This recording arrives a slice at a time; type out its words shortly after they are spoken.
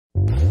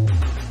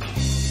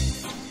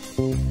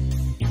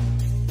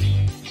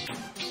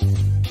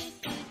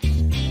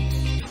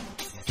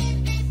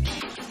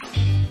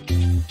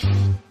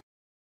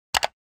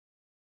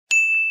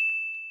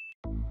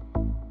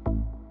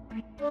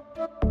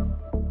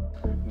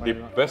The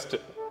best.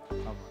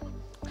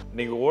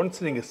 நீங்கள்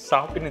once நீங்கள்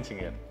சாப்பிட்டுன்னு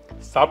வச்சுங்க,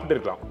 சாப்பிட்டு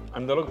இருக்கலாம்.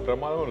 அந்த அளவுக்கு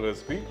பிரமாதமான ஒரு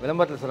ரெசிபி.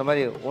 விளம்பரத்தில் சொல்கிற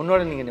மாதிரி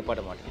ஒன்னோட நீங்கள்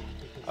நிப்பாட்ட மாட்டீங்க,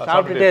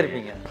 சாப்பிட்டுட்டே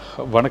இருப்பீங்க.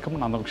 வணக்கம்,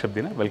 நான் தான் ஷப்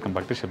Dheena. Welcome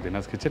back to Shab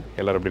Dheena's kitchen.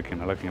 எல்லோரும் எப்படி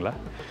இருக்கீங்க? நல்லா இருக்கீங்களா?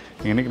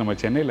 இன்றைக்கி நம்ம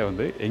சென்னையில்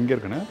வந்து எங்கே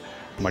இருக்குன்னு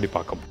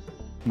மடிப்பாக்கம்.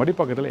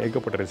 மடிப்பாக்கத்தில்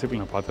ஏகப்பட்ட ரெசிபி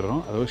நான்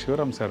பார்த்துருக்கோம். அதாவது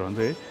சிவராம் சார்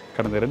வந்து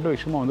கடந்த 2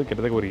 வருஷமாக வந்து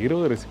கிட்டத்தட்ட ஒரு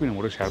 20 ரெசிபி நம்ம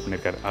கூட ஷேர்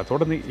பண்ணியிருக்காரு. அதை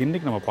தொடர்ந்து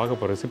இன்றைக்கி நம்ம பார்க்க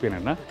போகிற ரெசிபி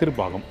என்னென்னா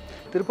திருப்பாகம்.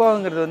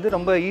 திருப்பாகங்கிறது வந்து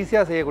ரொம்ப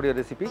ஈஸியாக செய்யக்கூடிய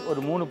ரெசிபி. ஒரு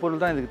 3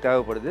 பொருள் தான் இதுக்கு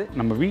தேவைப்படுது.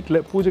 நம்ம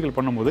வீட்டில் பூஜைகள்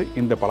பண்ணும்போது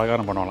இந்த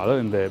பலகாரம் பண்ணுவாங்க,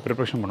 அதாவது இந்த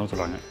ப்ரிப்ரேஷன் பண்ணணும்னு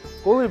சொல்கிறாங்க.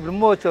 கோவில்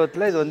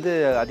பிரம்மோற்சவத்தில் இது வந்து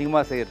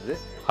அதிகமாக செய்கிறது.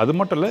 அது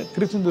மட்டும் இல்லை,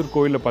 திருச்செந்தூர்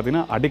கோவிலில்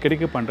பார்த்தீங்கன்னா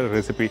அடிக்கடிக்கு பண்ணுற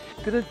ரெசிபி.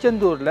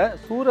 திருச்செந்தூரில்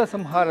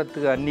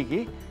சூரசம்ஹாரத்துக்கு அன்னைக்கு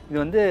இது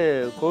வந்து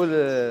கோவில்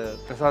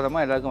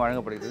பிரசாதமாக எல்லாருக்கும்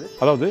வழங்கப்படுகிறது.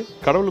 அதாவது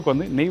கடவுளுக்கு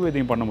வந்து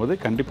நெய்வேத்தியம் பண்ணும்போது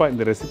கண்டிப்பாக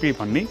இந்த ரெசிபி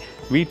பண்ணி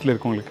வீட்டில்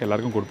இருக்கவங்களுக்கு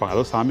எல்லாருக்கும் கொடுப்பாங்க.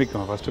 அதாவது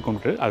சாமிக்கு ஃபஸ்ட்டு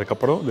கும்பிட்டு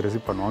அதுக்கப்புறம் இந்த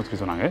ரெசிபி பண்ணுவாங்கன்னு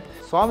சொல்லி சொன்னாங்க.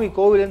 சுவாமி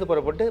கோவிலேருந்து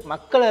புறப்பட்டு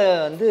மக்களை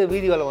வந்து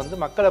வீதி வலம் வந்து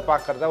மக்களை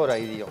பார்க்குறதா ஒரு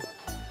ஐதீகம்.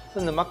 ஸோ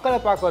இந்த மக்களை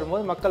பார்க்க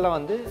வரும்போது மக்கள்லாம்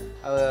வந்து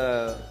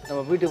நம்ம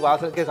வீட்டு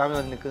வாசலுக்கே சாமி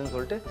வந்து நிற்குதுன்னு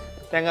சொல்லிட்டு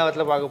தேங்காய்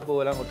வத்தில் பார்க்க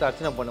பூவெல்லாம் கொடுத்து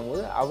அர்ச்சனை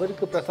பண்ணும்போது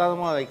அவருக்கு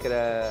பிரசாதமாக வைக்கிற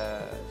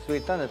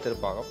ஸ்வீட் தான் இந்த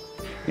திருப்பாகம்.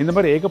 இந்த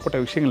மாதிரி ஏகப்பட்ட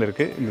விஷயங்கள்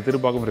இருக்குது இந்த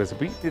திருப்பாகம்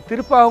ரெசிபி. இது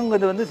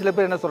திருப்பாகங்கிறது வந்து சில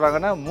பேர் என்ன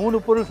சொல்கிறாங்கன்னா 3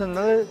 பொருள்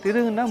சொன்னாலும்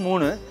திருங்கன்னா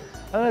 3,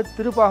 அதனால்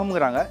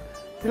திருப்பாகம்ங்கிறாங்க.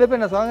 சில பேர்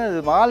என்ன சொல்கிறாங்க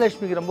இது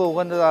மகாலட்சுமிக்கு ரொம்ப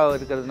உகந்ததாக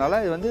இருக்கிறதுனால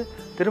இது வந்து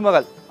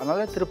திருமகள்,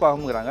 அதனால்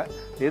திருப்பாகம்ங்கிறாங்க.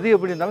 எது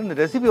எப்படி இருந்தாலும் இந்த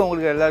ரெசிபி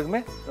உங்களுக்கு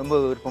எல்லாருக்குமே ரொம்ப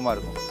விருப்பமாக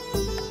இருக்கும்.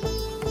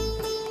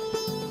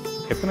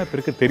 எத்தனை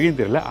பேருக்கு தெரியும்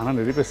தெரியல, ஆனால்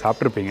நிறைய பேர்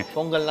சாப்பிட்ருப்பீங்க.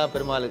 பொங்கல்னா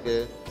பெருமாளுக்கு,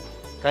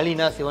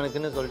 களினா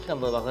சிவனுக்குன்னு சொல்லிட்டு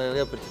நம்ம வகை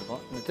வகையாக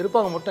பிரிச்சிருக்கோம். இந்த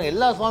திருப்பாகம் மட்டும்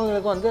எல்லா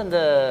சுவாமிகளுக்கும் வந்து அந்த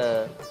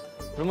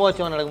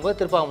பிரம்மோற்சவம் நடக்கும்போது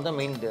திருப்பாகம் தான்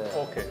மெயின்.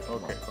 ஓகே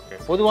ஓகே ஓகே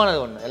பொதுவானது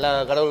ஒன்று, எல்லா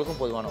கடவுளுக்கும்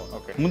பொதுவான ஒன்று.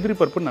 ஓகே. முந்திரி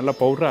பருப்பு நல்லா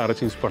பவுடராக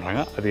அரைச்சி யூஸ்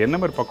பண்ணுறாங்க. அது என்ன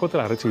மாதிரி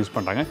பக்குவத்தில் அரைச்சி யூஸ்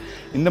பண்ணுறாங்க,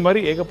 இந்த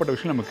மாதிரி ஏகப்பட்ட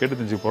விஷயம் நம்ம கேட்டு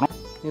தெரிஞ்சு போகிறோம்.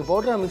 நீங்கள்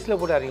பவுடரை மிக்ஸில்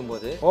போட்டு அரைக்கும்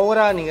போது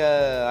ஓவராக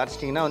நீங்கள்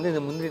அரைச்சிட்டிங்கன்னா வந்து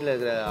இந்த முந்திரியில்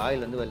இருக்கிற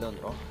ஆயில் வந்து வெளில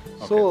வந்துடும்.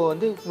 ஸோ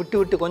வந்து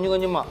விட்டு கொஞ்சம்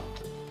கொஞ்சமாக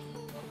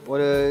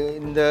ஒரு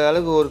இந்த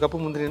அளவுக்கு ஒரு கப்பு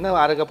முந்திரின்னா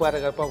அரை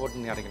கப்பாக போட்டு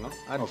நீங்கள் அரைக்கணும்.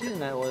 அரைச்சி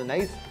ஒரு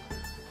நைஸ்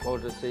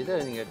பவுடர் செய்து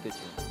நீங்கள் எடுத்து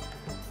வச்சுக்கணும்.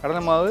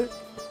 கடலை மாவு,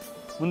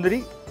 முந்திரி,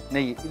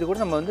 நெய், இது கூட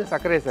நம்ம வந்து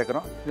சர்க்கரையை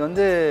சேர்க்குறோம். இது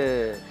வந்து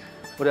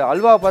ஒரு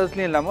அல்வா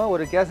பதத்துலையும் இல்லாமல்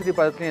ஒரு கேசரி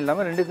பதத்துலையும்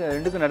இல்லாமல்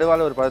ரெண்டுக்கும்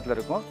நடுவால் ஒரு பதத்தில்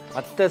இருக்கும்.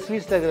 மற்ற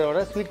ஸ்வீட்ஸில்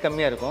இருக்கிறத ஸ்வீட்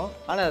கம்மியாக இருக்கும்,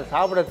 ஆனால் அது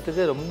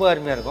சாப்பிட்றதுக்கு ரொம்ப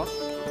அருமையாக இருக்கும்.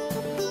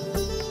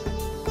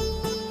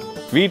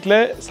 வீட்டில்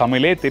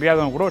சமையலே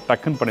தெரியாதவங்க கூட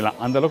டக்குன்னு பண்ணிடலாம்,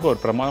 அந்தளவுக்கு ஒரு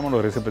பிரமாதமான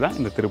ஒரு ரெசிபி தான்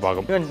இந்த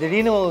திருப்பாகம். இவன்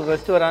திடீர்னு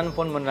கெஸ்ட் வரான்னு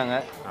ஃபோன் பண்ணுறாங்க,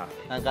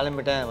 நான்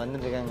கிளம்பிட்டேன்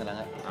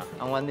வந்துட்டுருக்கேங்கிறாங்க.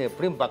 அவங்க வந்து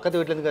எப்படியும் பக்கத்து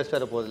வீட்டிலேருந்து கெஸ்ட்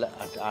வர போதில்லை,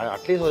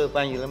 அட்லீஸ்ட் ஒரு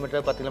 5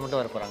 கிலோமீட்டர் 10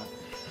 கிலோமீட்டர் வர போகிறாங்க.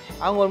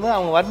 அவங்க வரும்போது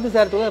அவங்க வந்து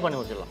சேர்த்துக்கு பண்ணி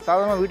முடிச்சிடலாம்.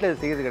 சாதாரணமாக வீட்டில்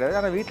இது செய்கிறது கிடையாது,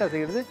 ஆனால் வீட்டில்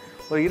செய்கிறது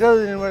ஒரு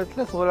 20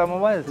 நிமிடத்தில்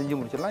சுலபமாக இதை செஞ்சு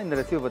முடிச்சிடலாம். இந்த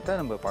ரெசிபி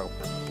பற்றி நம்ம பார்க்க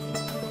போகிறோம்.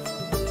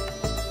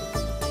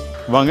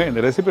 வாங்க, இந்த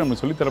ரெசிபி நம்ம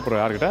சொல்லித்தரப்போகிற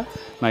யார்கிட்ட,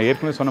 நான்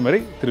ஏற்கனவே சொன்ன மாதிரி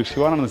திரு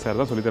சிவானந்த் சார்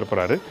தான்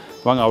சொல்லித்தரப்போகிறாரு.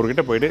 வாங்க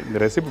அவர்கிட்ட போய்ட்டு இந்த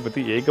ரெசிபி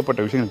பற்றி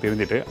ஏகப்பட்ட விஷயங்கள்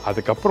தெரிஞ்சுட்டு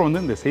அதுக்கப்புறம்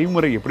வந்து இந்த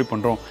செய்முறை எப்படி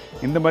பண்ணுறோம்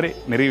இந்த மாதிரி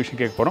நிறைய விஷயம்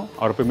கேட்க போகிறோம்.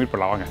 அவரை போய் மீட்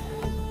பண்ணலாம். வாங்க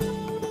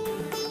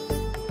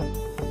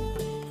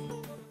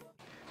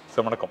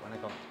சார். வணக்கம்.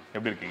 வணக்கம்.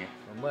 எப்படி இருக்கீங்க?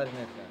 ரொம்ப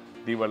அருமையாக இருக்கேன்.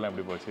 தீபாவளிலாம்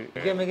எப்படி போச்சு?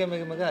 மிக மிக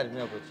மிக மிக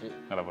அருமையாக போச்சு.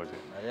 நல்லா போச்சு.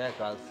 நிறையா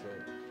கால்ஸு,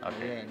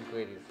 நிறைய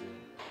என்கொயரிஸு,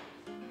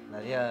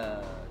 நிறையா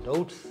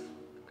டவுட்ஸ்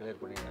கிளியர்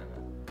பண்ணியிருக்காங்க.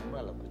 ரொம்ப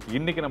நல்லா போச்சு.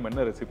 இன்றைக்கி நம்ம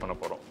என்ன ரெசிபி பண்ண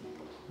போகிறோம்?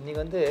 இன்றைக்கி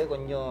வந்து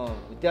கொஞ்சம்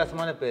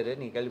வித்தியாசமான பேர்,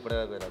 நீங்கள்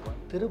கேள்விப்படாத பேர் ஆகும்.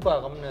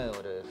 திருப்பாகம்னு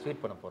ஒரு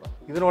ஸ்வீட் பண்ண போகிறோம்.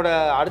 இதனோட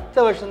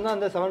அடுத்த வருஷம் தான்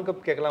அந்த 7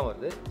 கப் கேக்கெலாம்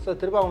வருது. ஸோ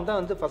திருப்பாகம்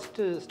தான் வந்து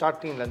ஃபஸ்ட்டு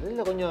ஸ்டார்டிங்லேருந்து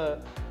இல்லை கொஞ்சம்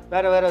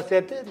வேறு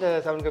சேர்த்து இந்த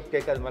 7 கப்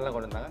கேக் அது மாதிரிலாம்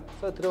கொண்டு வந்தாங்க.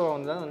 ஸோ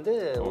திருப்பாகம் தான் வந்து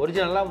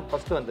ஒரிஜினலாக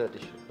ஃபஸ்ட்டு வந்த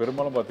டிஷ்.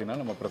 பெரும்பாலும்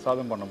பார்த்தீங்கன்னா நம்ம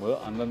பிரசாதம் பண்ணும்போது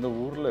அந்தந்த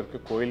ஊரில் இருக்க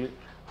கோயில்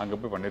அங்கே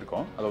போய்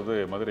பண்ணியிருக்கோம். அதாவது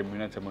மதுரை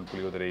மீனாட்சி அம்மன்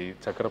புளியோதரை,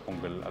 சக்கரை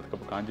பொங்கல்,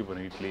 அதுக்கப்புறம்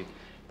காஞ்சிபுரம் இட்லி,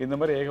 இந்த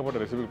மாதிரி ஏகப்பட்ட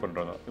ரெசிபி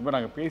பண்ணுறோம். இப்போ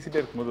நாங்கள் பேசிகிட்டே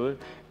இருக்கும்போது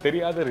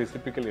தெரியாத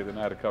ரெசிபிகள்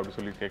எதுனா இருக்குது அப்படின்னு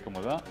சொல்லி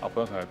கேட்கும்போது தான்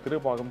அப்போ தான்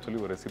திருப்பாகம் சொல்லி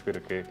ஒரு ரெசிபி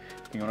இருக்குது,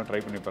 நீங்கள் வேணால்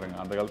ட்ரை பண்ணி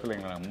பாருங்கள், அந்த காலத்தில்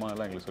எங்கள் அம்மா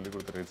எல்லாம் எங்களுக்கு சொல்லிக்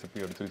கொடுத்த ரெசிபி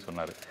அப்படின்னு சொல்லி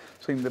சொன்னார்.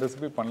 ஸோ இந்த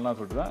ரெசிபி பண்ணலாம்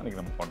சொல்லிட்டு தான்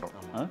இன்றைக்கி நம்ம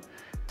பண்ணுறோம்.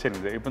 சரி,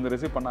 இப்போ இந்த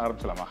ரெசிபி பண்ண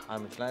ஆரம்பிச்சலாமா?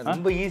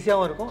 ரொம்ப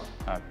ஈஸியாகவும் இருக்கும்.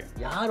 ஓகே,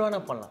 யார்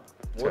வேணால் பண்ணலாம்.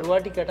 ஒரு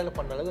வாட்டி கேட்டாலும்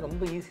பண்ணுற அளவுக்கு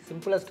ரொம்ப ஈஸி,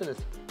 சிம்பிளஸ்ட்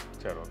ரெசிபி.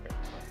 சரி, ஓகே.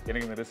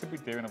 எனக்கு இந்த ரெசிபி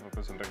தேவையான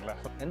பொருட்கள் சொல்கிறீங்களா?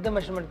 எந்த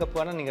மெஷர்மெண்ட் கப்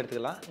வேணால் நீங்கள்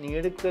எடுத்துக்கலாம். நீங்கள்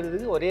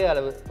எடுக்கிறதுக்கு ஒரே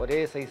அளவு ஒரே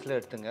சைஸில்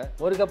எடுத்துங்க.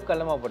 1 கப்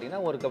கடலமாவு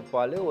போட்டிங்கன்னா 1 கப்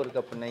பால், 1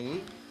 கப் நெய்,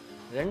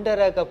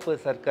 2.5 கப்பு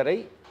சர்க்கரை,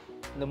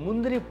 இந்த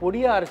முந்திரி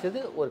பொடியாக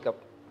அரைச்சது 1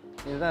 கப்,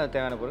 இதுதான்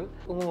தேவையான பொருள்.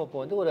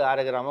 குங்குமப்பூ வந்து ஒரு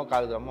 1/2 கிராமோ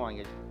 1/4 கிராமோ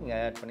வாங்கி வச்சு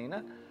நீங்கள் ஆட்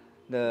பண்ணிங்கன்னா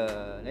இந்த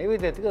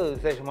நைவேத்தியத்துக்கு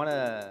விசேஷமான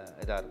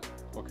இதாக இருக்கும்.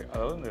 ஓகே,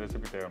 அதாவது இந்த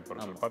ரெசிபி தேவையான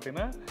பொருட்கள்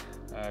பார்த்தீங்கன்னா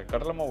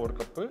கடலை மாவு 1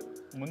 கப்பு,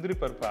 முந்திரி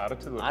பருப்பு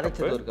அரைச்சது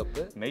 1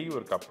 கப்பு, நெய்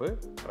 1 கப்பு,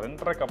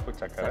 2.5 கப்பு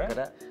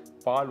சர்க்கரை,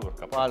 பால்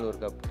 1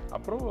 கப்,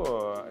 அப்புறம்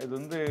இது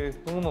வந்து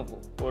குங்குமப்பூ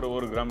ஒரு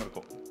 1 கிராம்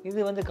இருக்கும்.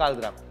 இது வந்து 1/4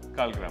 கிராம்.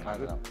 1/4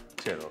 கிராம்.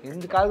 சரி,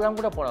 இந்த 1/4 கிராம்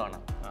கூட போட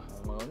வேணாம்,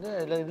 நம்ம வந்து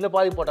இதில்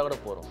பாதி போட்டால் கூட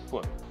போதும்.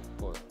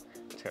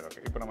 சரி,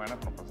 ஓகே. இப்போ நம்ம என்ன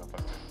பண்ண போகிறோம்?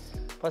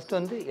 ஃபஸ்ட்டு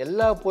வந்து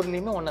எல்லா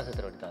பொருளையுமே ஒன்றா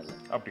சேர்த்துற வேண்டியது தான். இல்லை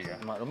அப்படியா?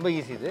 ரொம்ப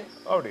ஈஸி இது.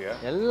 அப்படியா?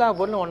 எல்லா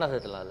பொருளும் ஒன்றா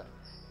சேர்த்துலாம். அதில்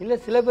இல்லை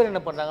சில பேர் என்ன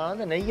பண்ணுறாங்கன்னா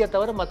வந்து நெய்யை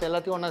தவிர மற்ற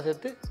எல்லாத்தையும் ஒன்றா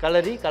சேர்த்து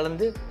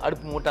கலந்து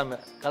அடுப்பு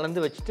மூட்டாமல்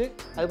கலந்து வச்சுட்டு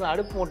அதுக்கப்புறம்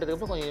அடுப்பு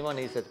மூட்டதுக்கப்புறம் கொஞ்சம் கொஞ்சமாக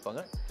நெய்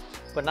சேர்த்துப்பாங்க.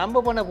 இப்போ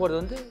நம்ம பண்ண போகிறது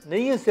வந்து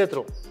நெய்யும்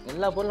சேர்த்துரும்,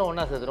 எல்லா பொருளும்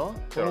ஒன்றா சேர்த்துரும்,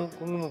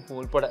 குங்குமப்பூ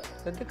உள்பட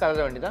சேர்த்து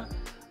கலர வேண்டியதான்.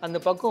 அந்த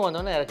பக்குவம்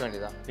வந்தோடனே இறக்க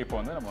வேண்டியதான். இப்போ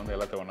வந்து நம்ம வந்து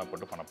எல்லாத்தையும் ஒன்றா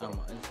போட்டு பண்ண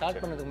போகிறோம்.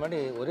 ஸ்டார்ட் பண்ணதுக்கு முன்னாடி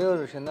ஒரே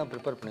ஒரு விஷயம் தான்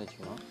ப்ரிப்பேர் பண்ணி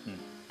வச்சுக்கணும்.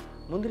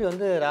 முந்திரி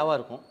வந்து ராவாக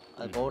இருக்கும்,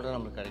 அது பவுடர்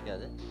நம்மளுக்கு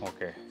கிடைக்காது.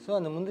 ஓகே. ஸோ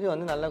அந்த முந்திரி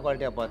வந்து நல்ல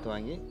குவாலிட்டியாக பார்த்து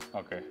வாங்கி,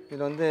 ஓகே,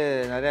 இதில் வந்து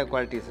நிறையா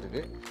குவாலிட்டிஸ்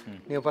இருக்குது.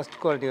 நீங்கள் ஃபஸ்ட்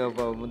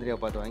குவாலிட்டியாக முந்திரியாக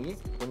பார்த்து வாங்கி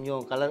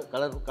கொஞ்சம்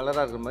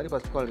கலராக இருக்கிற மாதிரி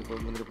ஃபஸ்ட்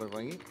குவாலிட்டி முந்திரி பார்த்து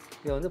வாங்கி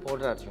இதை வந்து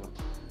பவுடராக அரைச்சிக்கணும்.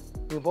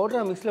 நீங்கள்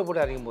பவுடராக மிக்ஸில்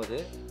போட்டு அரைக்கும் போது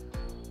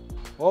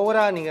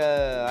ஓவராக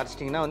நீங்கள்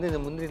அரைச்சிட்டிங்கன்னா வந்து இந்த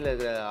முந்திரியில்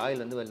இருக்கிற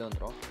ஆயில் வந்து வெளில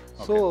வந்துடும்.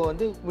 ஸோ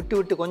வந்து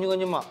விட்டு கொஞ்சம்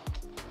கொஞ்சமாக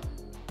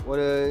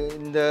ஒரு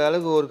இந்த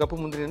அளவுக்கு ஒரு கப்பு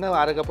முந்திரின்னா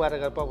அரை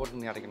கப்பாக போட்டு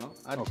நீங்கள் அரைக்கணும்.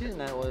 அரைச்சி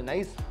ஒரு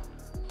நைஸ்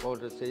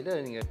பவுடர்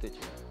ஸ்டைலில் நீங்கள் எடுத்து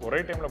வச்சுக்கணும். ஒரே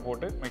டைமில்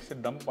போட்டு மிக்ஸி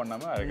டம்ப்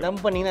பண்ணாமல்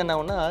டம்ப் பண்ணிங்கன்னா என்ன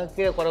ஒன்றா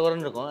கீழே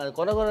குறைன்னு இருக்கும். அது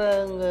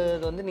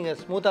குறைங்கிறது வந்து நீங்கள்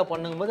ஸ்மூத்தாக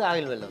பண்ணும்போது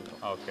ஆயில் வெளில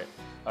வந்துடும். ஓகே,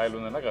 ஆயில்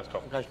வந்ததுன்னா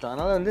கஷ்டம்.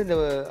 அதனால் வந்து இந்த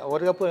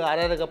ஒரு கப்பு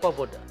அரை கப்பாக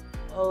போட்டு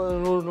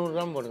 100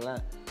 கிராம்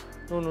போட்டுங்களேன்.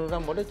 100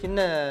 கிராம் போட்டு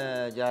சின்ன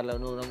ஜாரில்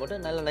 100 கிராம் போட்டு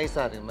நல்லா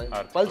நைஸாக இருக்கும்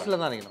மாதிரி பல்ஸில்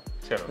தான் அரைக்கணும்.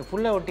 சரி,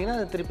 ஃபுல்லாக விட்டிங்கன்னா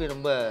அது திருப்பி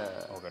ரொம்ப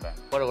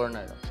குறைன்னு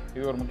ஆகிடும்.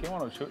 இது ஒரு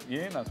முக்கியமான விஷயம்.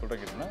 ஏன் நான்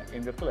சொல்கிறேன்னா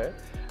இந்த இடத்துல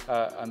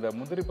அந்த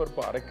முந்திரி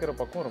பருப்பு அரைக்கிற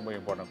பக்கம் ரொம்ப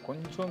இம்பார்ட்டன்ட்.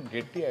 கொஞ்சம்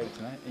கெட்டி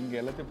ஆயிடுச்சுன்னா இங்கே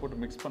எல்லாத்தையும்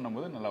போட்டு மிக்ஸ்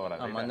பண்ணும்போது நல்லா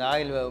வராது. ஆமாம், அந்த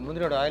ஆயில்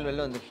முந்திரியோட ஆயில்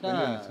வெளில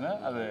வந்துச்சுன்னா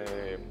அது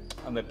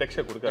அந்த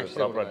டெக்ஸ்சர் கொடுக்காது,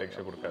 ப்ராப்பராக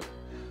டெக்ஸ்சர் கொடுக்காது.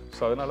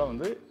 ஸோ அதனால்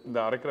வந்து இந்த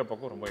அரைக்கிற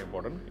பக்கம் ரொம்ப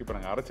இம்பார்ட்டன்ட். இப்போ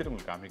நாங்கள் அரைச்சிட்டு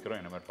உங்களுக்கு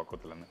காமிக்கிறோம் என்ன மாதிரி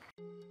பக்கத்துலேருந்து.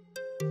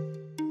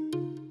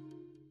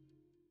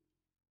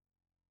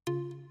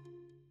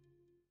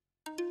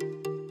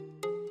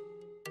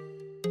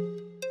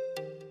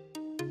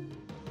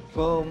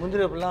 இப்போது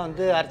முந்திரி பருப்புலாம்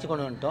வந்து அரைச்சி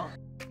கொண்டு வந்துட்டோம்.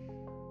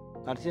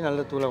 அரைச்சி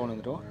நல்ல தூளாக கொண்டு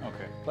வந்துட்டோம்.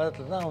 ஓகே,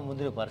 பதத்தில் தான்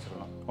முந்திரி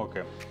பறிச்சிடலாம்.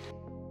 ஓகே,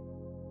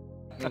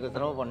 இதுக்கு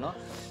சிரமம் பண்ணோம்.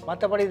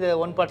 மற்றபடி இது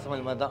ஒன் பார்ட்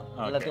சமையல் மாதிரி தான்.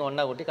 எல்லாத்தையும்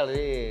ஒன்றா கொட்டி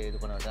கலரி இது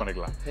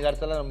பண்ணிக்கலாம். இதுக்கு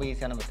அடுத்தலாம் ரொம்ப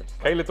ஈஸியான மெத்தட்.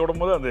 கையில்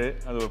தொடும்போது அது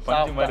ஒரு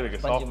பஞ்சு மாதிரி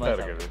இருக்குது, சாஃப்டாக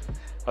இருக்குது.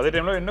 அதே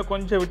டைமில் இன்னும்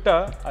கொஞ்சம்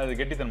விட்டால் அது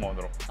கெட்டித்தன்மை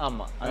வந்துடும்.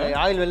 ஆமாம், அது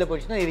ஆயில் வெளில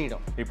போயிடுச்சுன்னா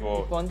எரியிடும்.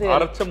 இப்போ வந்து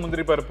அரைச்ச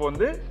முந்திரி பருப்பு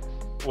வந்து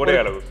ஒரே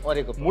அளவு,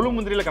 ஒரே கப். முழு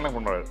முந்திரியில் கணக்கு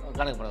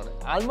பண்ணக்கூடாது.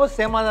 ஆல்மோஸ்ட்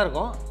சேமாக தான்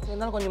இருக்கும்,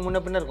 இருந்தாலும் கொஞ்சம் முன்ன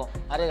பின்ன இருக்கும்.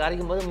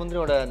 அரைக்கும் போது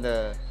முந்திரியோட அந்த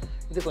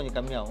இது கொஞ்சம்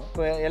கம்மியாகும்.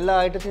 இப்போ எல்லா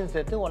ஐட்டத்தையும்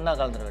சேர்த்து ஒன்றா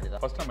கலந்துட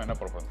வேண்டியதான். ஃபஸ்ட் நம்ம என்ன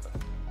போடுறோம் சார்?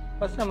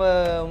 ஃபஸ்ட் நம்ம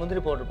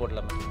முந்திரி பவுடர்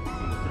போடலாமா?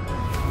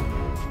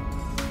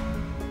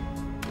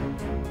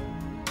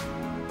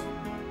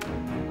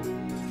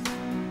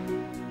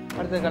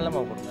 அடுத்தது கடலை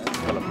மாவு போடுங்க.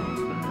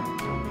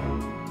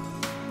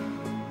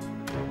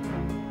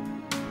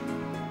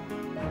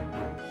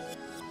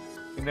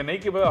 இந்த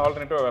நெய்க்கு பதில்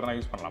ஆல்டர்னேட்டிவாக வேறு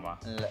யூஸ் பண்ணலாமா?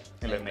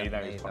 இல்லை, நெய்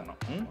தான் யூஸ் பண்ணணும்.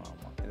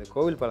 ஆமாம், இது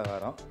கோவில்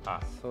பலகாரம்.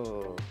 ஸோ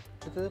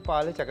அடுத்தது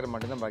பால் சக்கரை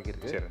மட்டும் தான் பாக்கி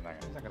இருக்குது. சரி,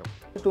 இருந்தாங்க சக்கரை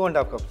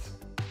 2.5 கப்ஸ்.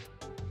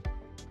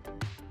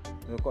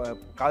 இது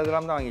 4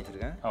 கிராம் தான் வாங்கி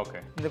வச்சுருக்கேன். ஓகே.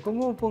 இந்த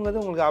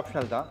குங்குமப்பூங்கிறது உங்களுக்கு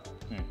ஆப்ஷனல் தான்.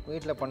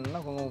 வீட்டில்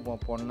பண்ணணும்னா குங்குமப்பூ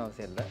போடணும்னு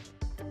அவசியம் இல்லை.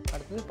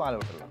 அடுத்தது பால்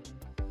விட்டுடலாம்.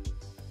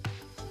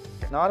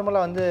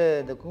 நார்மலாக வந்து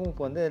இந்த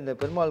குங்குமப்பூ வந்து இந்த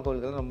பெருமாள்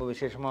கோவில்கள் ரொம்ப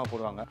விசேஷமாக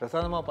போடுவாங்க.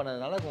 பிரசாதமாக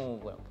பண்ணதுனால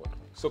குங்குமப்பூ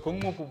போடுறோம். ஸோ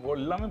குங்குமப்பூ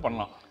எல்லாமே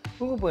பண்ணலாம்.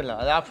 குங்குமப்பூ இல்லை,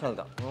 அது ஆப்ஷனல்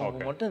தான். குங்குமப்பூ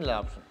மட்டும் இல்லை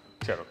ஆப்ஷன்.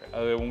 சரி, ஓகே.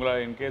 அது உங்களை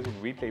இன்கேஸ்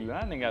வீட்டில்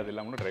இல்லைன்னா நீங்கள் அது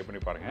இல்லாமல் ட்ரை பண்ணி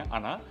பாருங்கள்.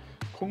 ஆனால்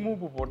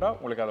குங்குமப்பூ போட்டால்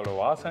உங்களுக்கு அதோட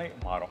வாசனை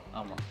மாறும்.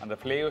 ஆமாம், அந்த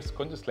ஃப்ளேவர்ஸ்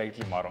கொஞ்சம்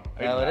ஸ்லைட்லி மாறும்.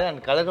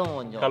 அந்த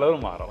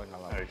கலரும் மாறும்.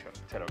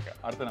 சரி, ஓகே.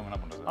 அடுத்து நம்ம என்ன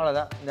பண்ணுறது?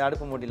 அவ்வளோதான். இந்த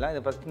அடுப்பு மூடிலாம்.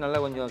 இதை ஃபஸ்ட்டு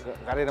நல்லா கொஞ்சம்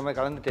கரையிற மாதிரி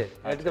கலந்துட்டு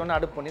எடுத்தோடனே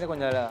அடுப்பு பண்ணினா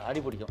கொஞ்சம்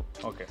அடி பிடிக்கும்.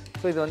 ஓகே.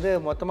 ஸோ இது வந்து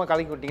மொத்தமாக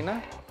கலக்கி விட்டிங்கன்னா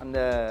அந்த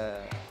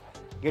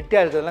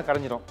கெட்டியாக இருக்கிறதெல்லாம்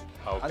கரைஞ்சிரும்.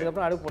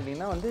 அதுக்கப்புறம் அடுப்பு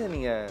போட்டிங்கன்னா வந்து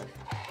நீங்கள்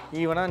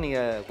ஈவனாக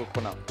நீங்கள் குக்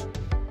பண்ணலாம்.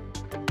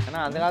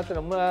 ஏன்னா அந்த காலத்தில்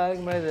ரொம்ப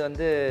நாளைக்கு முன்னாடி இது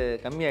வந்து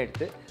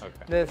கம்மியாகிடுது.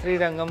 இந்த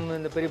ஸ்ரீரங்கம்,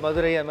 இந்த பெரிய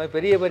மதுரை, அது மாதிரி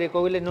பெரிய பெரிய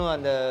கோவில் இன்னும்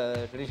அந்த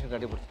ட்ரெடிஷன்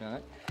கண்டுபிடிச்சிட்டாங்க.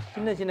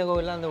 சின்ன சின்ன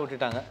கோவில்லாம் வந்து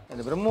விட்டுட்டாங்க.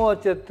 இந்த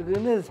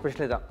பிரம்மோற்சவத்துக்குன்னு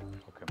ஸ்பெஷல் தான்.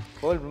 ஓகே.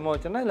 கோவில்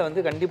பிரம்மோற்சவம்னா இதில்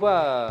வந்து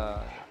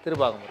கண்டிப்பாக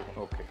திருபாகம்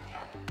இருக்கும். ஓகே.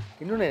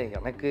 இன்னொன்று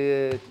எனக்கு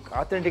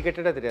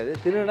ஆத்தென்டிகேட்டடாக தெரியாது.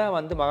 திருனா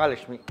வந்து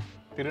மகாலட்சுமி.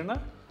 திருனா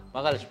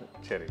மகாலட்சுமி.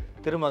 சரி.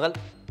 திருமகள்,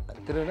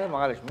 திருனா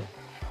மகாலட்சுமி.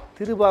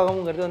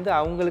 திருபாகம்ங்கிறது வந்து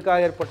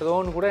அவங்களுக்காக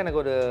ஏற்பட்டதோன்னு கூட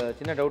எனக்கு ஒரு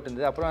சின்ன டவுட்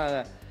இருந்தது. அப்புறம்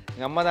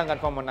எங்கள் அம்மா தான்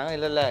கன்ஃபார்ம் பண்ணாங்க.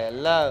 இல்லை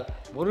எல்லா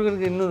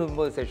முருகனுக்கு இன்னும்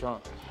ரொம்ப விசேஷம்.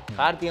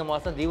 கார்த்திகை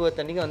மாதம்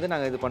தீபத்தன்னைக்கு வந்து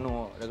நாங்கள் இது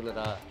பண்ணுவோம்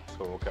ரெகுலராக.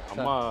 So okay.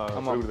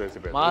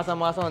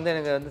 மாதம் வந்து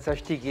எனக்கு வந்து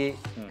சஷ்டிக்கு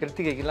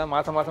கிருத்திகைக்கெல்லாம்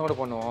மாதம் கூட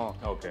பண்ணுவோம்.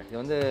 ஓகே. இது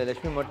வந்து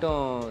லட்சுமி மட்டும்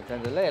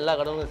சேர்ந்ததில்லை, எல்லா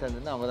கடவுளும்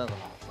சேர்ந்துருந்து அவங்க தான்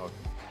பண்ணுவாங்க. ஓகே.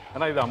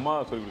 ஆனால் இது அம்மா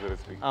சொல்லி கொடுத்த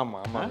ரெசிபி.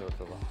 ஆமாம், அம்மா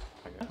சொல்லுவோம்.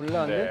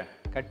 ஃபுல்லாக வந்து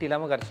கட்டி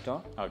இல்லாமல்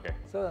கரைச்சிட்டோம். ஓகே.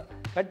 ஸோ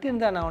கட்டி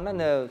இருந்தால் நான் ஒன்று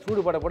அந்த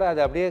சூடு பட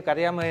அது அப்படியே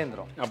கரையாமல்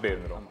இருந்துடும். அப்படியே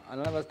இருந்துடும்.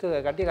 அதனால்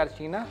ஃபஸ்ட்டு கட்டி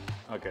கரைச்சிட்டிங்கன்னா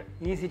ஓகே,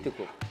 ஈஸி டு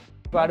குக்.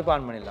 இப்போ அடுப்பு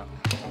ஆன் பண்ணிடலாம்.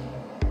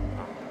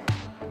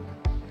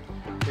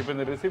 இப்போ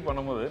இந்த ரெசிபி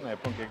பண்ணும்போது நான்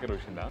எப்போ கேட்குற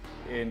விஷயம் தான்,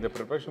 இந்த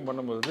ப்ரிப்பரேஷன்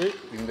பண்ணும்போது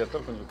இந்த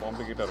இடத்துல கொஞ்சம்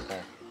காம்ப்ளிகேட்டாக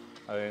இருக்கும்,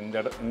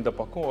 அது இந்த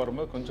பக்கம்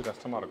வரும்போது கொஞ்சம்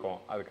கஷ்டமாக இருக்கும்,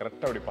 அது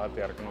கரெக்டாக அப்படி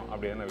பார்த்து இறக்கணும்,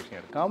 அப்படியான விஷயம்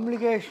இருக்குது.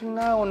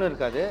 காம்ப்ளிகேஷனாக ஒன்றும்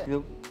இருக்காது, இது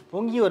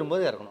பொங்கி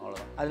வரும்போது இறக்கணும்,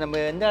 அவ்வளோதான். அது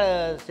நம்ம எந்த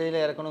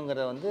ஸ்டைலில்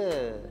இறக்கணுங்கிறத வந்து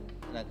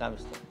நான்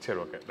காமிச்சிட்டேன். சரி,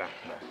 ஓகே.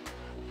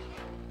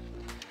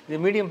 இது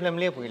மீடியம்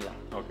ஃப்ளேம்லேயே போயிடலாம்.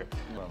 ஓகே.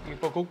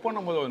 இப்போ குக்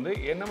பண்ணும்போது வந்து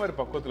என்ன மாதிரி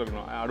பக்குவத்தில்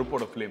இருக்கணும்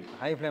அடுப்போட ஃப்ளேம்?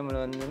 ஹை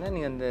ஃப்ளேமில் வந்துன்னா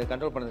நீங்கள் அந்த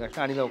கண்ட்ரோல் பண்ணுறது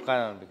கஷ்டம், அடியில் உட்கார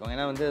ஆரம்பிக்கும்.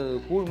 ஏன்னா வந்து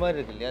கூழ் மாதிரி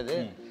இருக்கு இல்லையா அது,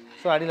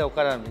 ஸோ அடியில்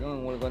உட்கார ஆரம்பிக்கும்.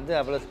 உங்களுக்கு வந்து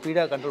அவ்வளோ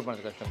ஸ்பீடாக கண்ட்ரோல்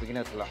பண்ணுறது கஷ்டம்.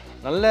 பிகினர்ஸ்லாம்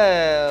நல்ல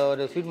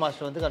ஒரு ஸ்வீட்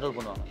மாஸ்டர் வந்து கண்ட்ரோல்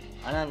பண்ணுவாங்க.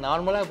 ஆனால்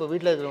நார்மலாக இப்போ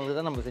வீட்டில் இருக்கிறவங்களுக்கு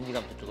தான் நம்ம செஞ்சு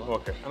காமிச்சிட்ருக்கோம்.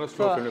 ஓகே.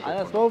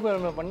 ஆனால் ஸ்லோ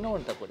ஃப்ளேமில் பண்ணால்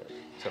ஒரு தப்பு.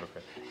 சரி,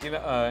 ஓகே.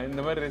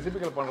 இந்த மாதிரி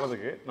ரெசிபிகள்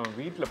பண்ணுறதுக்கு நம்ம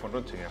வீட்டில்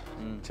பண்ணுறோம் வச்சுங்க,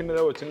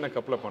 சின்னதாக ஒரு சின்ன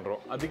கப்பில்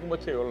பண்ணுறோம்,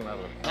 அதிகபட்சம் எவ்வளோ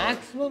நேரம் இருக்கும்?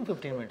 Maximum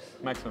 15 minutes.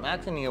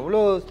 மேக்ஸிமம் நீங்கள் எவ்வளோ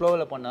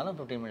ஸ்லோவில் பண்ணாலும்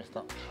 15 மினிட்ஸ்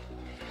தான்.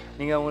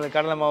 நீங்கள் உங்களுக்கு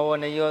கடலை மாவோ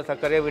நெய்யோ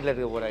சர்க்கரையோ வீட்டில்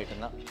இருக்க போகிற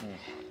ஐட்டம் தான்.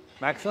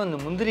 மேக்ஸிமம் இந்த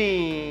முந்திரி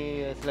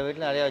சில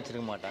வீட்டில் நிறையா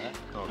வச்சுருக்க மாட்டாங்க.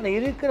 ஆனால்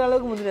இருக்கிற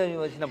அளவுக்கு முந்திரி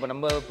வச்சு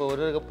நம்ம இப்போ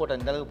ஒரு கப் போட்டால்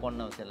இந்த அளவுக்கு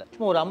போடணும் அவசியம் இல்லை.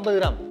 சும்மா ஒரு 50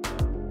 கிராம்.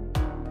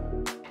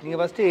 நீங்கள்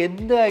ஃபஸ்ட்டு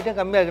எந்த ஐட்டம்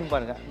கம்மியாக இருக்குன்னு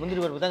பாருங்கள். முந்திரி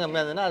பருப்பு தான்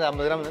கம்மியாக இருந்ததுன்னா அது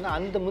 50 கிராம் இருந்ததுன்னா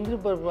அந்த முந்திரி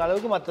பருப்பு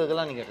அளவுக்கு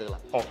மற்றதுக்கெல்லாம் நீங்கள்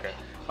எடுத்துக்கலாம். ஓகே.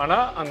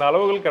 ஆனால் அந்த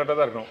அளவுகள் கரெக்டாக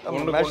தான் இருக்கணும்.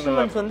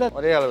 மெஷர்மெண்ட்ஸ் வந்து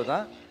ஒரே அளவு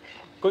தான்.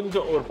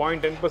 கொஞ்சம் ஒரு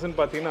 0.10%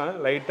 பார்த்தீங்கன்னா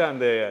லைட்டாக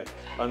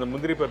அந்த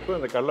முந்திரி பருப்பு,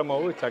 அந்த கடலை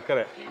மாவு,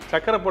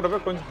 சர்க்கரை போட்டப்போ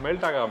கொஞ்சம்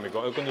மெல்ட் ஆக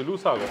ஆரம்பிக்கும். அது கொஞ்சம்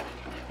லூஸ் ஆகும்.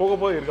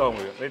 போக இருக்க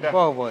முடியும்.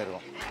 ரைட்டாக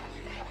போயிருக்கும்.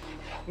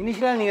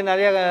 இனிஷியலாக நீங்கள்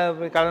நிறையா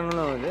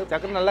கலரணும் வந்து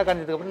சக்கரை நல்லா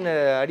கரைஞ்சதுக்கப்புறம் இந்த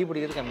அடி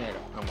பிடிக்கிறது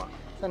கம்மியாகிடும். ஆமாம்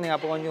சார், நீங்கள்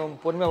அப்போ கொஞ்சம்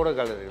பொறுமையாக கூட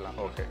கலரிக்கலாம்.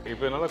 ஓகே.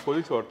 இப்போ நல்லா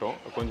கொதிச்சு வரட்டும்,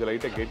 கொஞ்சம்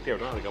லைட்டாக கெட்டி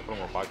ஆகிடும். அதுக்கப்புறம்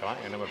நம்ம பார்க்கலாம்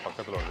என்ன மாதிரி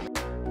பக்கத்தில் வரும்.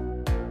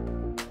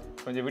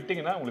 கொஞ்சம்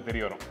விட்டிங்கன்னா உங்களுக்கு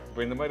தெரிய வரும்.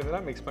 இப்போ இந்த மாதிரி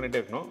இருந்தால் மிக்ஸ் பண்ணிகிட்டே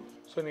இருக்கணும்.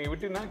 ஸோ நீங்கள்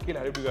விட்டிங்கன்னா கீழே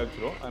அடிப்பு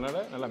காய்ச்சிடும். அதனால்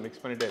நல்லா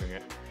மிக்ஸ் பண்ணிகிட்டே இருங்க.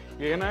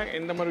 ஏன்னா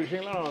இந்த மாதிரி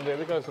விஷயங்கள்லாம் நான் வந்து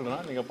எதுக்காக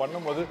சொல்கிறேன்னா, நீங்கள்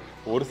பண்ணும்போது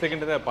ஒரு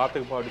செகண்ட் தான்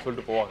பார்த்துக்குப்பா அப்படின்னு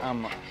சொல்லிட்டு போவாங்க.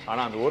 ஆமாம்.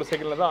 ஆனால் அந்த ஒரு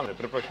செகண்டில் தான் அந்த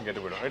ப்ரிப்பரேஷன்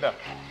கெட்டு போயிடும். ரைட்டா?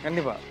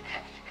 கண்டிப்பாக.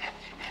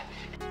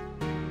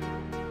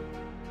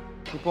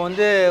 இப்போ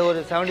வந்து ஒரு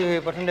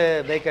 75%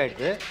 பேக்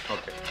ஆகிடுது.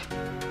 ஓகே.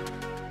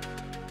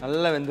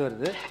 நல்லா வெந்து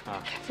வருது.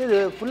 ஸோ இது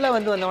ஃபுல்லாக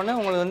வந்து வந்தோடனே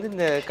உங்களுக்கு வந்து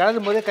இந்த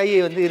கலரும் போதே கை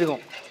வந்து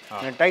இருக்கும்,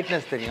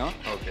 டைட்னஸ் தெரியும்.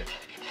 ஓகே.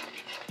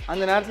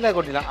 அந்த நேரத்தில்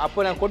கொட்டிடலாம்.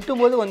 அப்போ நான்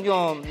கொட்டும் போது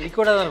கொஞ்சம்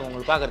லிக்விடாக தான் இருக்கும்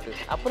உங்களுக்கு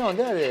பார்க்குறதுக்கு. அப்புறம்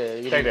வந்து அது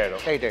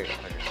டைட்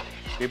ஆகிடும்.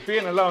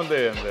 இப்பயே நல்லா வந்து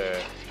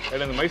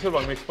அந்த மைசூர்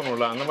பாக் மிக்ஸ்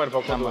பண்ணுவோம்ல, அந்த மாதிரி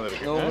பக்கம்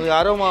வந்துருக்கு. உங்களுக்கு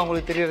அரோமா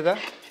உங்களுக்கு தெரியுறதா?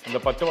 அந்த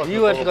பச்சை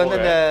வியூவர்ஸ்க்கு வந்து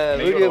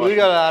இந்த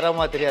வீடியோ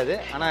அரோமா தெரியாது,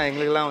 ஆனால்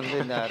எங்களுக்குலாம் வந்து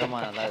இந்த அரோமா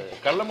நல்லா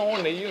இருக்குது.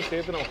 கடலமாவும் நெய்யும்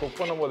சேர்த்து நம்ம குக்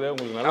பண்ணும்போது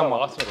உங்களுக்கு நல்லா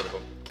வாசனை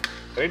கொடுக்கும்.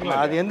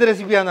 அது எந்த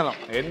ரெசிபியாக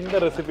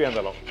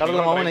இருந்தாலும்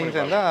கடலை மாவும் நெய்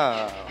சேர்ந்தா.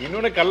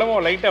 இன்னொன்று கடலை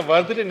மாவு லைட்டாக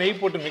வறுத்துட்டு நெய்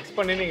போட்டு மிக்ஸ்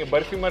பண்ணி நீங்கள்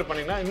பர்ஃபி மாதிரி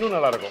பண்ணிங்கன்னா இன்னும்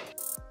நல்லாயிருக்கும்.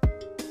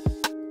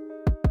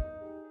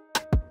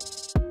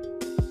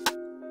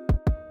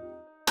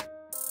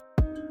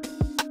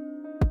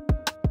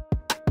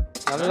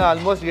 நல்லா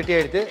ஆல்மோஸ்ட் கெட்டி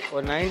ஆகிடுது.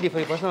 ஒரு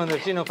 95%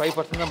 வந்துருச்சு. இன்னும்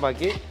 5% தான்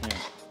பாக்கி.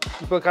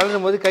 இப்போ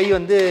கலரும் போது கை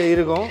வந்து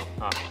இருக்கும்.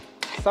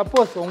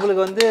 சப்போஸ்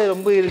உங்களுக்கு வந்து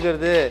ரொம்ப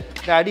இருக்கிறது,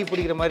 இந்த அடி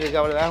பிடிக்கிற மாதிரி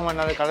இருக்குது, அவ்வளோ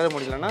வேகமாக கலர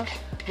முடியலன்னா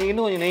நீங்கள்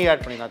இன்னும் கொஞ்சம் நெய்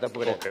ஆட் பண்ணிக்கலாம், தப்பு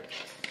கிடையாது.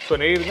 ஸோ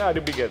நெய் இருந்தால்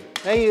அடி பிடிக்காது.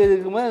 நெய்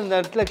இருக்கும்போது அந்த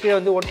இடத்துல கீழே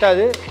வந்து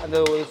ஒட்டாது, அந்த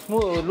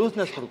ஒரு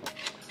லூஸ்னஸ் கொடுக்கும்.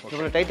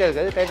 இவ்வளோ டைட்டாக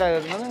இருக்காது. டைட்டாக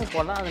இருக்கிறதுனால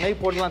போனால் அந்த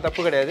நெய் போடலாம்,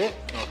 தப்பு கிடையாது.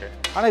 ஓகே.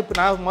 ஆனால் இப்போ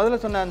நான்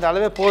முதல்ல சொன்ன அந்த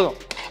அளவே போதும்.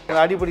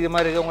 அடி பிடிக்கிற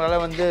மாதிரி இருக்குது,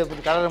 உங்களால் வந்து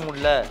இப்படி கலர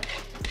முடியல,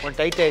 கொஞ்சம்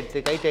டைட் ஆகிடுது,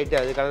 கை டைட்டு,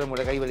 அது கலர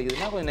முடியல, கை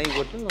வலிக்குதுன்னா கொஞ்சம் நெய்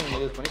போட்டு கொஞ்சம்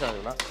யூஸ் பண்ணி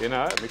கலக்கலாம். ஏன்னா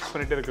மிக்ஸ்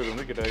பண்ணிகிட்டே இருக்கிறது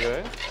வந்து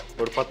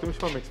கிட்டத்தட்ட ஒரு 10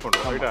 நிமிஷமாக மிக்ஸ்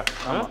பண்ணுறோம். ரைட்டா?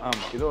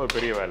 ஆமாம். இது ஒரு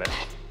பெரிய வேலை.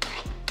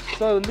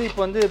 ஸோ வந்து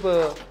இப்போ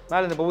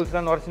மேலே இந்த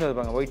பபுள்ஸ்லாம் நுரைச்சின்னு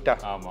இருப்பாங்க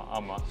ஒயிட்டாக.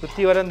 ஆமாம்.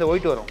 சுற்றி வர இந்த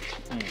ஒயிட் வரும்.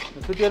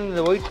 சுற்றி வர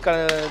இந்த ஒயிட்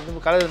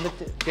கலர் வந்து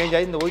சேஞ்ச்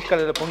ஆகி இந்த ஒயிட்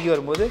கலரில் பொங்கி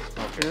வரும்போது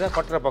இதுதான்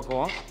கொட்டுற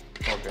பக்குவம்.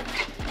 ஓகே.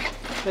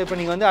 ஸோ இப்போ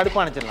நீங்கள் வந்து அடுப்பு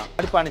அணைச்சிடலாம்.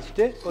 அடுப்பு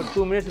அணைச்சிட்டு ஒரு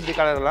 2 மினிட்ஸ் இப்படி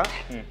கலரலாம்.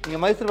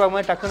 நீங்கள் மைசூர் பாக்கு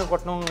மாதிரி டக்குன்னு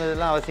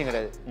கொட்டணுங்கிறதுலாம் அவசியம்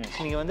கிடையாது.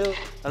 நீங்கள் வந்து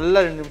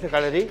நல்லா 2 நிமிஷம்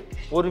கலரி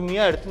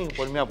பொறுமையாக எடுத்து நீங்கள்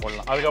பொறுமையாக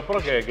போடலாம்.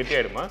 அதுக்கப்புறம் கெட்டி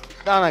ஆகிடுமா?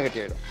 தானாக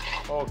கெட்டி ஆகிடும்.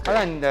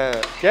 அதான் இந்த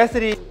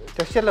கேசரி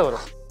டெக்ஸ்சரில்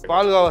வரும்.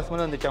 பால்கோவா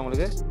ஸ்மெல் வந்துச்சு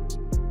உங்களுக்கு.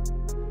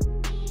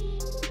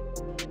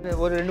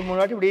 ஒரு 2-3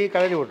 வாட்டி இப்படி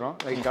கலரி விட்றோம்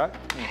லைட்டாக,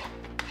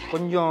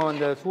 கொஞ்சம்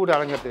அந்த சூடு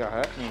அடங்கிறதுக்காக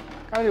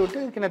கலரி விட்டு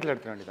கிணத்துல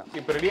எடுத்துட வேண்டியதான்.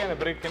 இப்போ ரெடியான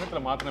பிறகு கிணத்துல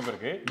மாற்றின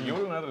பிறகு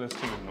எவ்வளோ நேரம்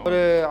ரெஸ்ட் பண்ணணும்? ஒரு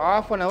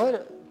 1/2 hour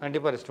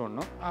கண்டிப்பாக ரெஸ்ட்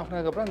பண்ணணும். 1/2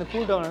 hour அப்புறம் அந்த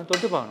கூல் டவுன்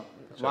தொட்டு பார்க்கணும்.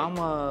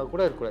 வாமா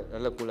கூட இருக்கக்கூடாது,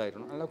 நல்லா கூல்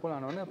ஆகிடணும். நல்லா கூல்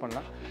ஆனோடனே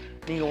பண்ணலாம்.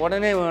 நீங்கள்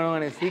உடனே வேணும்,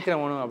 எனக்கு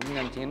சீக்கிரம் வேணும்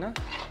அப்படின்னு நினச்சிங்கன்னா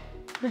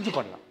ஃப்ரிட்ஜ்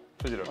பண்ணலாம்.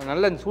 ஃப்ரிட்ஜில்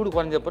நல்லா இந்த சூடு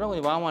குறைஞ்ச அப்புறம்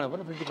கொஞ்சம் வாமான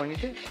அப்புறம் ஃப்ரிட்ஜ்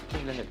பண்ணிவிட்டு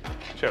ஃப்ரிட்ஜ்லேருந்து எடுக்கலாம்.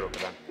 சரி,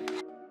 ஓகே தான்.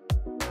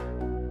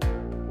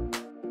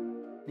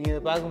 நீங்கள்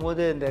இதை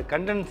பார்க்கும்போது இந்த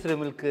கண்டென்ஸ்டு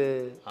மில்க்கு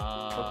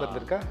பக்கத்தில்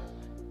இருக்கா,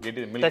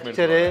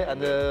 டெக்ஸ்சரு,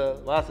 அந்த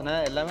வாசனை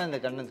எல்லாமே அந்த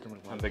கண்டென்ஸ்டு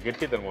மில்க், அந்த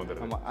கெட்டி தன்மை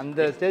வந்துடும். ஆமாம்,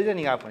 அந்த ஸ்டேஜில்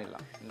நீங்கள் ஆஃப்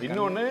பண்ணிடலாம்.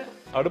 இன்னொன்று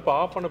அடுப்பு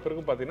ஆஃப் பண்ண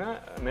பிறகு பார்த்தீங்கன்னா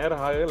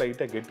நேரம் ஆக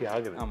லைட்டாக கெட்டி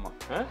ஆகுது. ஆமாம்,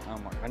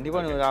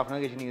 கண்டிப்பாக நீங்கள் ஒரு 1/2 hour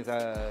கழிச்சு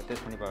நீங்கள்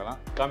டேஸ்ட் பண்ணி பார்க்கலாம்.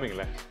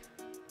 காமிங்களேன்.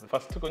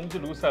 ஃபஸ்ட்டு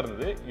கொஞ்சம் லூஸாக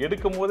இருந்தது,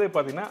 எடுக்கும் போதே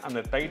பார்த்தீங்கன்னா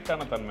அந்த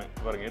டைட்டான தன்மை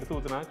பாருங்கள். எடுத்து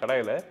ஊற்றினா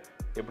கடாயில்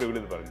எப்படி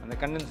விழுது பாருங்கள். அந்த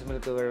கண்டென்ஸ்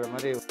மில்க் விழுற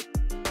மாதிரி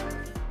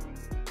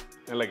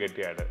நல்லா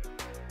கெட்டி ஆகிடு.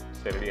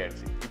 சரி, ரெடி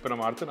ஆகிடுச்சு. இப்போ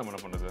நம்ம அடுத்து நம்ம என்ன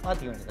பண்ணுறது?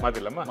 மாற்றிக்க வேண்டியது.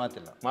 மாற்றிடலாமா?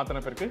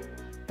 மாற்றின பிறகு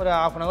ஒரு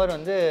 1/2 hour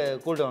வந்து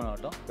கூல் டவுன்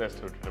ஆகட்டும்.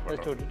 ரெஸ்ட்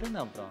விட்டுட்டு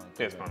நான் அப்புறம்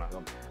டேஸ்ட்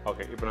பண்ணலாம்.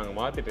 ஓகே. இப்போ நாங்கள்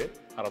மாற்றிட்டு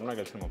 1/2 மணி நேரம்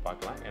கழிச்சு நம்ம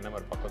பார்க்கலாம் என்ன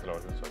மாதிரி பக்கத்தில்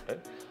வருதுன்னு சொல்லிட்டு.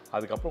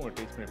 அதுக்கப்புறம் உங்கள்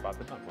டேஸ்ட் பண்ணி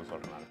பார்த்துட்டு நான்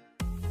சொல்கிறேன். நான்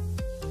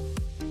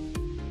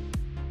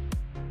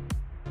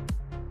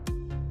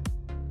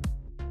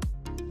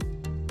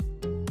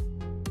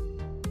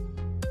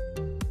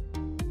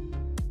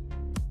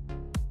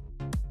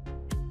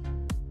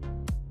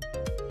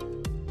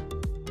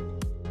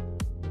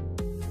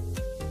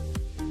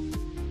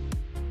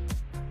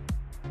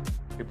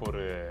இப்போ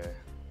ஒரு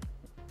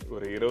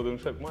 20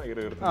 நிமிஷம் இருக்குமா?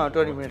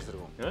 20 minutes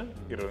இருக்கும்.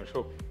 20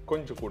 நிமிஷம்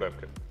கொஞ்சம் கூட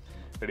இருக்கு.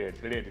 ரெடி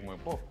ஆகிடுமா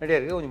இப்போ? ரெடியாக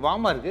இருக்குது, கொஞ்சம்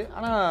வார்மாக இருக்குது,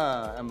 ஆனால்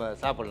நம்ம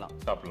சாப்பிட்லாம்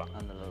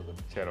அந்த அளவுக்கு.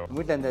 சரி.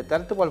 வீட்டில் அந்த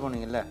தரத்து பால்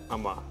பண்ணுவீங்கல்ல?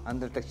 ஆமாம்,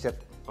 அந்த டெக்ஸ்சர்.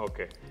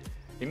 ஓகே.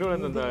 இன்னொன்று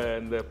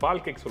இந்த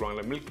பால் கேக்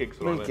சொல்லுவாங்கல்ல, மில்க் கேக்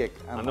சொல்லுவாங்க, கேக்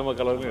அந்த மாதிரி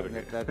கலர்லையும்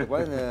இருக்குது. தரத்து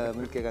பால், இந்த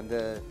மில்க் கேக் அந்த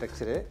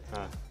டெக்ஸ்சரு.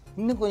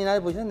 இன்னும் கொஞ்சம்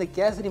நேரம் போச்சுன்னா இந்த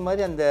கேசரி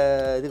மாதிரி அந்த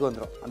இதுக்கு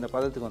வந்துடும், அந்த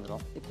பதத்துக்கு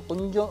வந்துடும். இப்போ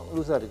கொஞ்சம்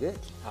லூஸாக இருக்குது,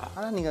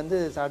 ஆனால் நீங்கள் வந்து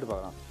சாப்பிட்டு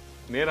பார்க்கலாம்.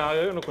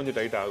 நேராக இன்னும் கொஞ்சம்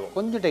டைட் ஆகும்,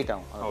 கொஞ்சம் டைட்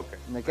ஆகும். ஓகே.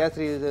 இந்த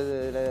கேசரி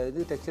இது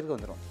டெக்ஸ்சருக்கு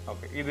வந்துடும்.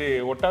 ஓகே. இது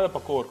ஒட்டாத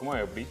பக்கம் இருக்குமா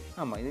எப்படி?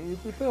 ஆமாம், இது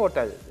இப்போ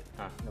ஒட்டாது.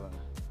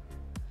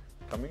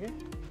 கம்மிங்க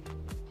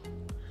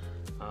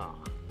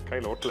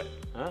கையில் ஒட்டலை,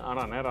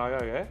 ஆனால் நேரம் ஆக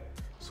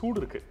சூடு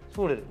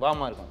இருக்குது,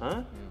 வாமாக இருக்கும்.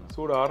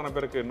 சூடு ஆறின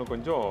பேருக்கு இன்னும்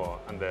கொஞ்சம்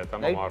அந்த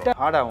தன்மை மாறும்,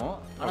 ஹார்டாகும்.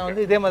 ஆனால்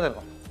வந்து இதே மாதிரி தான்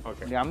இருக்கும்.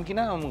 ஓகே. இப்படி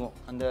அமுக்கினா அமுகும்,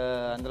 அந்த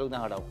அளவுக்கு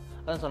தான் ஹார்டாகும்.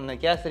 அதான்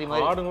சொன்னேன், கேசரி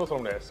மாதிரி ஹார்டுன்னு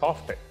சொல்ல முடியாது,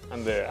 சாஃப்ட்.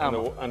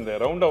 அந்த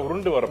ரவுண்டாக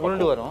உருண்டு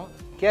வரும்,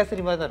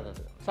 கேசரி மாதிரி தான் இருக்கும்.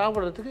 அது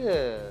சாப்பிட்றதுக்கு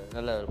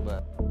நல்லா ரொம்ப.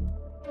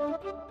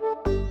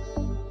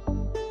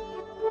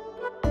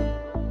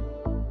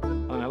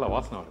 அது நல்லா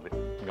வாசனை வருது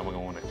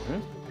கமகமோன்னு.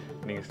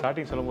 நீங்கள்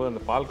ஸ்டார்டிங் சொல்லும்போது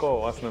அந்த பால்கோவா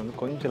வாசனை வந்து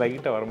கொஞ்சம்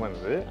லைட்டாக வர மாதிரி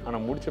இருந்தது,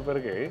 ஆனால் முடித்த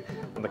பிறகு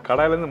அந்த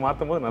கடாயிலேருந்து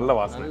மாற்றும் போது நல்ல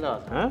வாசனை.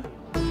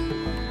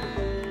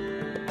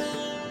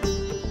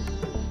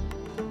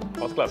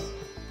 First class.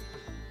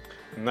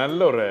 நல்ல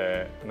ஒரு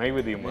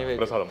நைவேத்தியம்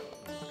பிரசாதம்,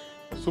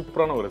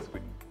 சூப்பரான ஒரு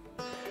ரெசிபி.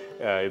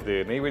 இது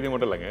நைவேத்தியம்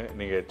மட்டும் இல்லைங்க,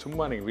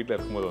 நீங்கள் வீட்டில்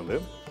இருக்கும்போது வந்து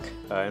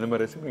இந்த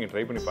மாதிரி ரெசிபி நீங்கள்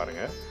ட்ரை பண்ணி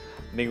பாருங்கள்.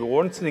 நீங்கள்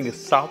ஒன்ஸ் நீங்கள்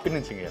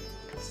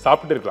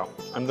சாப்பிட்டு இருக்கலாம்,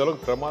 அந்த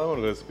அளவுக்கு பிரமாதமான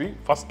ஒரு ரெசிபி,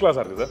 ஃபர்ஸ்ட்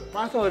கிளாஸாக இருக்குது சார்.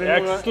 மாதம் ஒரு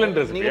எக்ஸலண்ட்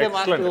ரெசிபி.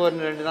 மாதத்துக்கு ஒரு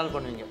 2 நாள்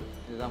பண்ணுவீங்க,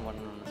 இதுதான்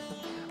பண்ணணும்.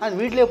 அது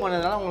வீட்டிலே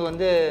பண்ணதுனால உங்களுக்கு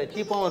வந்து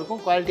சீப்பாகவும்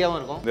இருக்கும், குவாலிட்டியாகவும்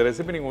இருக்கும். இந்த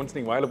ரெசிபி நீங்கள் ஒன்ஸ்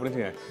வாயில்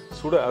புரிஞ்சுங்க,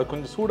 அது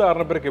கொஞ்சம் சூடாக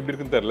ஆறின பிறகு எப்படி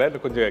இருக்குன்னு தெரியல,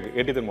 இல்லை கொஞ்சம்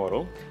ஏட்டித்தன்மை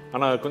வரும்,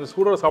 ஆனால் கொஞ்சம்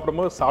சூடாக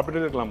சாப்பிடும்போது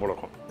சாப்பிட்டுட்டே இருக்கலாம் போல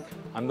இருக்கும்.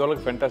 அந்த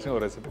அளவுக்கு ஃபேண்டாஸ்டிக்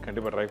ஒரு ரெசிபி,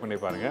 கண்டிப்பாக ட்ரை பண்ணி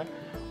பாருங்கள்.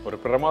 ஒரு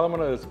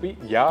பிரமாதமான ரெசிபி,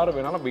 யார்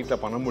வேணாலும்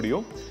வீட்டில் பண்ண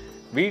முடியும்.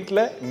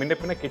 வீட்டில்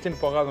முன்ன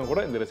கிச்சன் போகாதவங்க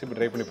கூட இந்த ரெசிபி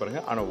ட்ரை பண்ணி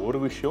பாருங்கள். ஆனால் ஒரு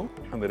விஷயம்,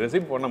 அந்த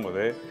ரெசிபி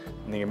பண்ணும்போது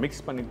நீங்கள்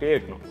மிக்ஸ் பண்ணிகிட்டே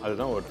இருக்கணும்,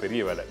 அதுதான் ஒரு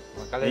பெரிய வேலை.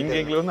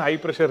 எங்களுக்கு வந்து ஹை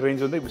ப்ரெஷர்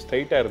ரேஞ்ச் வந்து இப்படி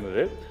ஸ்ட்ரைட்டாக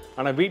இருந்தது,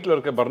 ஆனால் வீட்டில்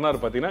இருக்க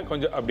பர்னர் பார்த்தீங்கன்னா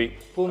கொஞ்சம் அப்படி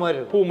பூ மாதிரி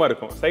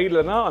இருக்கும்.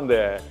 சைடில் தான்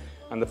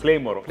அந்த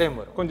ஃப்ளேம் வரும்,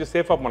 கொஞ்சம்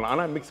சேஃபாக பண்ணலாம்.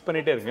 ஆனால் மிக்ஸ்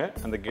பண்ணிகிட்டே இருங்க,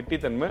 அந்த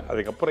கெட்டித்தன்மை.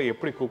 அதுக்கப்புறம்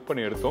எப்படி குக்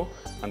பண்ணி எடுத்தோம்,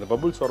 அந்த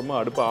பபுள்ஸ் வரும்போது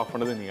அடுப்பு ஆஃப்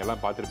பண்ணது நீங்கள்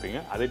எல்லாம் பார்த்துருப்பீங்க.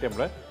 அதே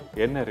டைமில்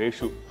என்ன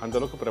ரேஷு, அந்த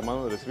அளவுக்கு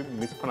பிரமாதம் ரெசிபி,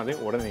 மிஸ் பண்ணாதே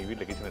உடனே நீங்கள்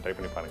வீட்டில் கிச்சனை ட்ரை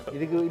பண்ணி பாருங்கள்.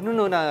 இதுக்கு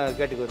இன்னொன்று நான்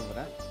கேட்டுக்க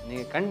விரும்புகிறேன்,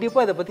 நீங்கள்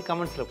கண்டிப்பாக இதை பற்றி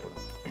கமெண்ட்ஸில்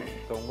போடுங்க.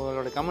 ஸோ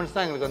உங்களோட கமெண்ட்ஸ்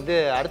தான் எங்களுக்கு வந்து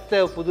அடுத்த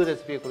புது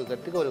ரெசிபியை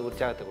கொடுக்கறதுக்கு ஒரு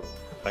உற்சாகத்தை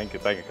கொடுக்கும். தேங்க்யூ.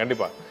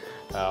 கண்டிப்பாக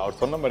அவர்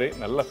சொன்ன மாதிரி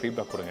நல்ல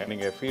ஃபீட்பேக் கொடுங்க.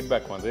 நீங்கள்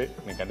ஃபீட்பேக் வந்து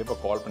நீங்கள் கண்டிப்பாக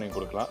கால் பண்ணி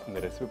கொடுக்கலாம். இந்த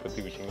ரெசிபி பற்றி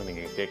விஷயங்கள்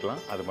நீங்கள்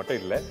கேட்கலாம். அது மட்டும்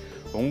இல்லை,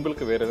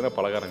 உங்களுக்கு வேறு எதனா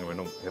பலகாரங்கள்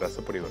வேணும்,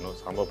 ரசப்பொடி வேணும்,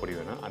 சாம்பார் பொடி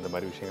வேணும், அந்த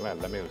மாதிரி விஷயங்கள்லாம்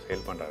எல்லாமே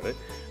சேல் பண்ணுறாரு.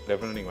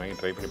 டெஃபினட்டாக நீங்கள் வாங்கி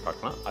ட்ரை பண்ணி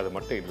பார்க்கலாம். அது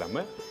மட்டும்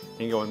இல்லாமல்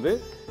நீங்கள் வந்து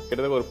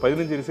கிட்டத்தட்ட ஒரு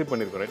 15 ரெசிபி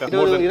பண்ணியிருக்கோம், ரைட்?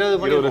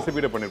 20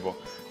 ரெசிபியில் பண்ணியிருப்போம்.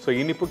 ஸோ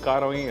இனிப்பு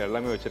காரம்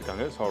எல்லாமே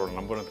வச்சுருக்காங்க. ஸோ அவரோட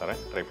நம்பரும்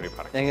தரேன், ட்ரை பண்ணி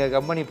பாருங்கள். எங்கள்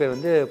கம்பெனி பேர்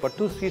வந்து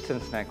பட்டு ஸ்வீட்ஸ்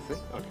அண்ட் ஸ்நாக்ஸு.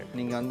 ஓகே.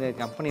 நீங்கள் வந்து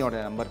கம்பெனியோட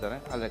நம்பர்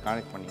தரேன், அதில்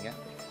கான்டெக்ட் பண்ணிங்க.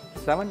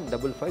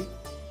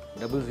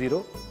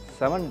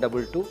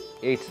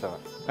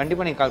 7550072287.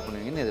 கண்டிப்பாக நீங்கள் கால்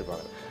பண்ணுவீங்கன்னு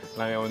எதிர்பார்க்குறேன்.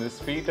 நாங்கள் வந்து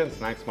ஸ்வீட் அண்ட்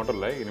ஸ்நாக்ஸ் மட்டும்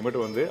இல்லை, இனிமேட்டு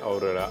வந்து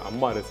அவரோட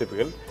அம்மா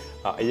ரெசிபிகள்,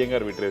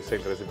 ஐயங்கார் வீட்டு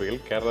ஸ்டைல் ரெசிபிகள்,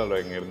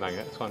 கேரளாவில் இங்கே இருந்தாங்க.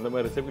 ஸோ அந்த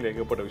மாதிரி ரெசிபிகள்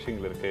ஏகப்பட்ட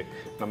விஷயங்கள் இருக்குது,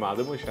 நம்ம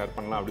அதுவும் ஷேர்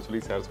பண்ணலாம் அப்படின்னு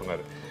சொல்லி சார்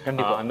சொன்னார்.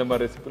 கண்டிப்பாக அந்த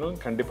மாதிரி ரெசிபிகளும்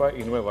கண்டிப்பாக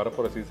இனிமேல்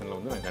வரப்போகிற சீசனில்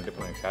வந்து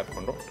நாங்கள் ஷேர்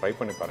பண்ணுறோம். ட்ரை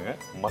பண்ணி பாருங்கள்.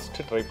 மஸ்ட்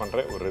ட்ரை பண்ணுற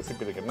ஒரு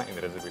ரெசிபி இருக்குன்னா இந்த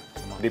ரெசிபி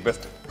தி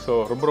பெஸ்ட். ஸோ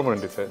ரொம்ப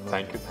நன்றி சார்.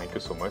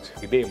 Thank you so much.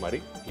 இதே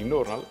மாதிரி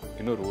இன்னொரு நாள்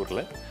இன்னொரு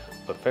ஊரில்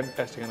ஒரு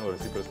ஃபேண்டாஸ்டிக்கான ஒரு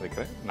ரெசிபி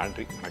சந்திக்கிறேன்.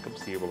 நன்றி, வணக்கம்.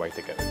 See you, bye,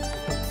 take care.